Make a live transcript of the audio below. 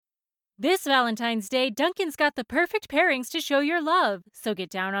This Valentine's Day, Dunkin's got the perfect pairings to show your love. So get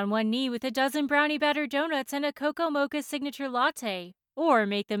down on one knee with a dozen brownie batter donuts and a cocoa mocha signature latte. Or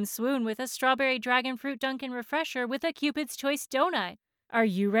make them swoon with a strawberry dragon fruit Dunkin' refresher with a Cupid's Choice donut. Are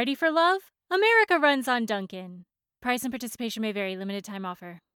you ready for love? America runs on Dunkin'. Price and participation may vary. Limited time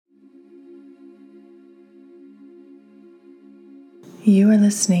offer. You are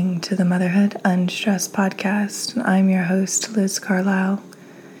listening to the Motherhood Unstressed podcast, and I'm your host, Liz Carlisle.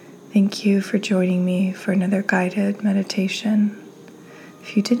 Thank you for joining me for another guided meditation.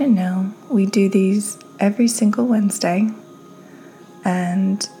 If you didn't know, we do these every single Wednesday,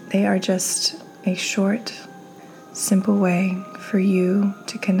 and they are just a short, simple way for you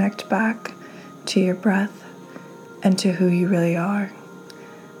to connect back to your breath and to who you really are,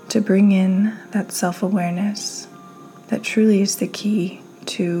 to bring in that self-awareness that truly is the key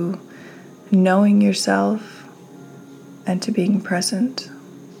to knowing yourself and to being present.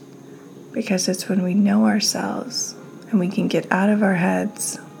 Because it's when we know ourselves and we can get out of our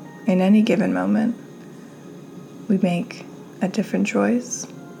heads in any given moment, we make a different choice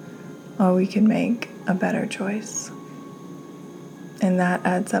or we can make a better choice. And that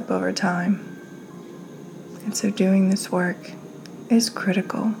adds up over time. And so doing this work is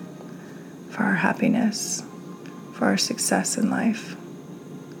critical for our happiness, for our success in life.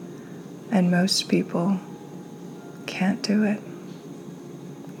 And most people can't do it,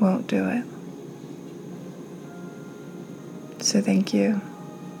 won't do it. So thank you.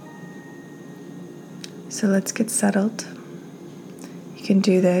 So let's get settled. You can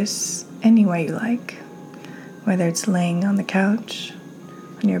do this any way you like, whether it's laying on the couch,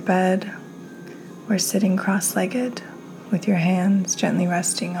 on your bed, or sitting cross-legged with your hands gently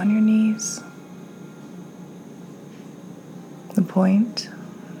resting on your knees. The point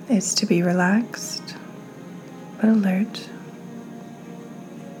is to be relaxed but alert.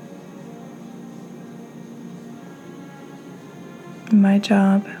 My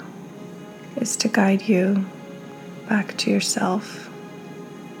job is to guide you back to yourself,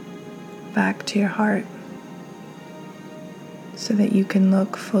 back to your heart, so that you can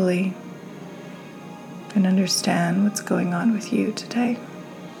look fully and understand what's going on with you today.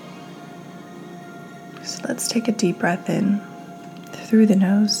 So let's take a deep breath in through the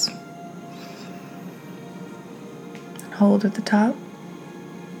nose. Hold at the top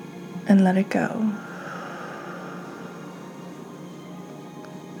and let it go.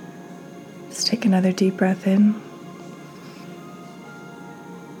 Let's take another deep breath in.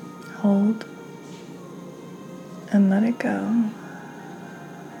 Hold and let it go.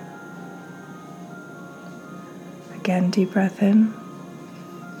 Again, deep breath in.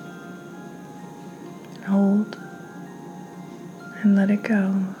 Hold and let it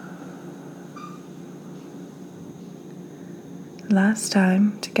go. Last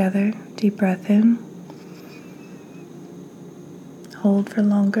time together, deep breath in. Hold for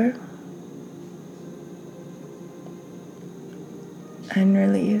longer. And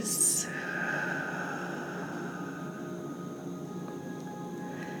release.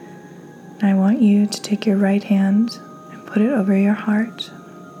 I want you to take your right hand and put it over your heart.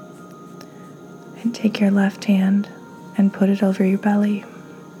 And take your left hand and put it over your belly.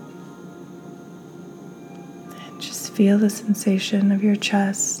 And just feel the sensation of your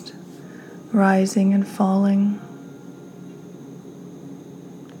chest rising and falling.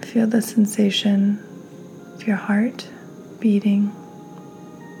 Feel the sensation of your heart beating.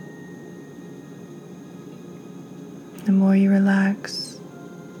 The more you relax,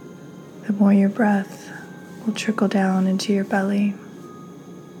 the more your breath will trickle down into your belly.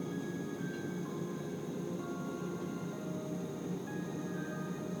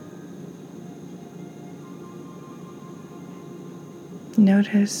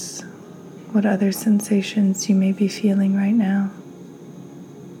 Notice what other sensations you may be feeling right now.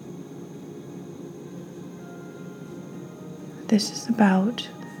 This is about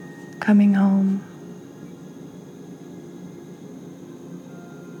coming home.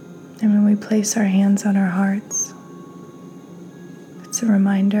 And when we place our hands on our hearts, it's a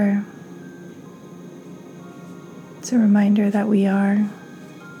reminder. It's a reminder that we are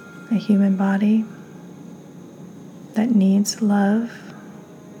a human body that needs love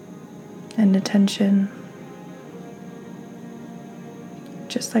and attention,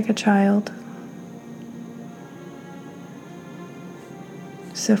 just like a child.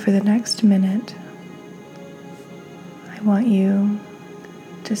 So for the next minute, I want you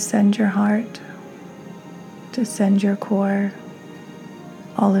to send your heart, to send your core,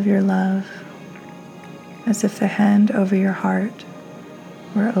 all of your love, as if the hand over your heart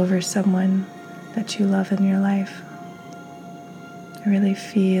were over someone that you love in your life. Really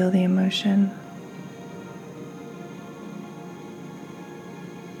feel the emotion.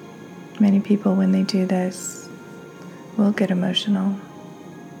 Many people, when they do this, will get emotional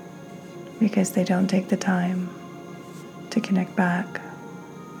because they don't take the time to connect back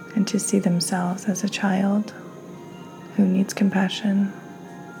and to see themselves as a child who needs compassion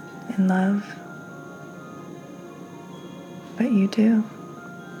and love. But you do.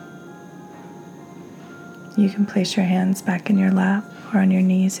 You can place your hands back in your lap or on your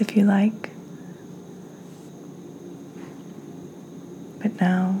knees if you like. But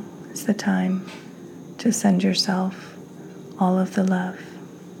now is the time to send yourself all of the love.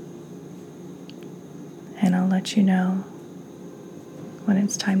 And I'll let you know when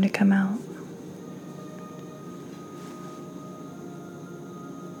it's time to come out.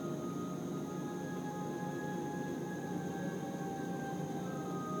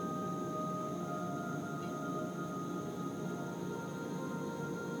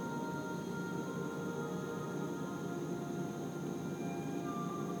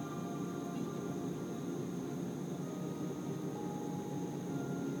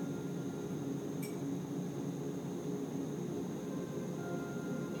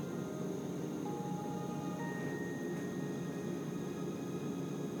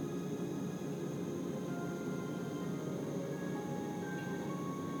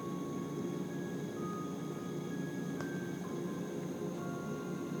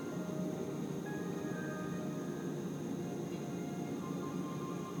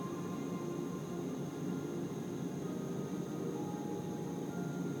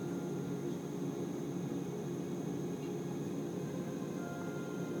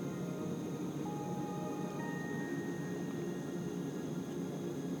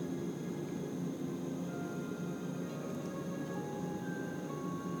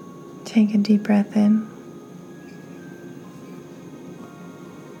 Take a deep breath in.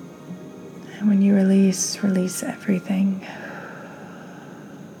 And when you release everything.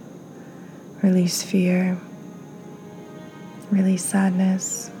 Release fear. Release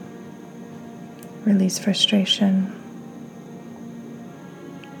sadness. Release frustration.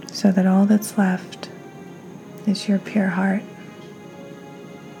 So that all that's left is your pure heart.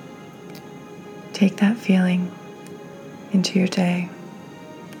 Take that feeling into your day,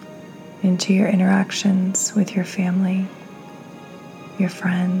 into your interactions with your family, your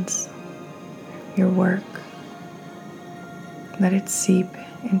friends, your work. Let it seep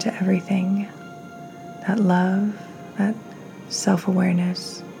into everything. That love, that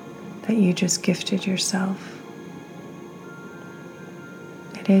self-awareness that you just gifted yourself.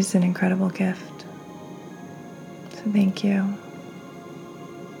 It is an incredible gift. So thank you.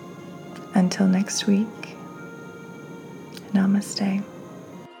 Until next week, namaste.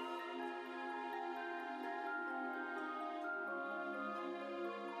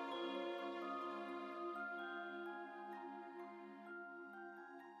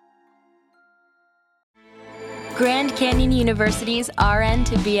 Grand Canyon University's RN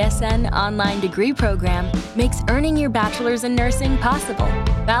to BSN online degree program makes earning your bachelor's in nursing possible.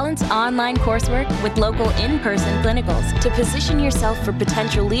 Balance online coursework with local in-person clinicals to position yourself for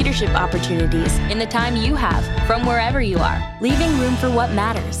potential leadership opportunities in the time you have from wherever you are, leaving room for what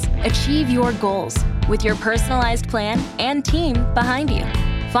matters. Achieve your goals with your personalized plan and team behind you.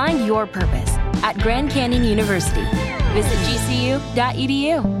 Find your purpose at Grand Canyon University. Visit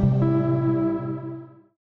gcu.edu.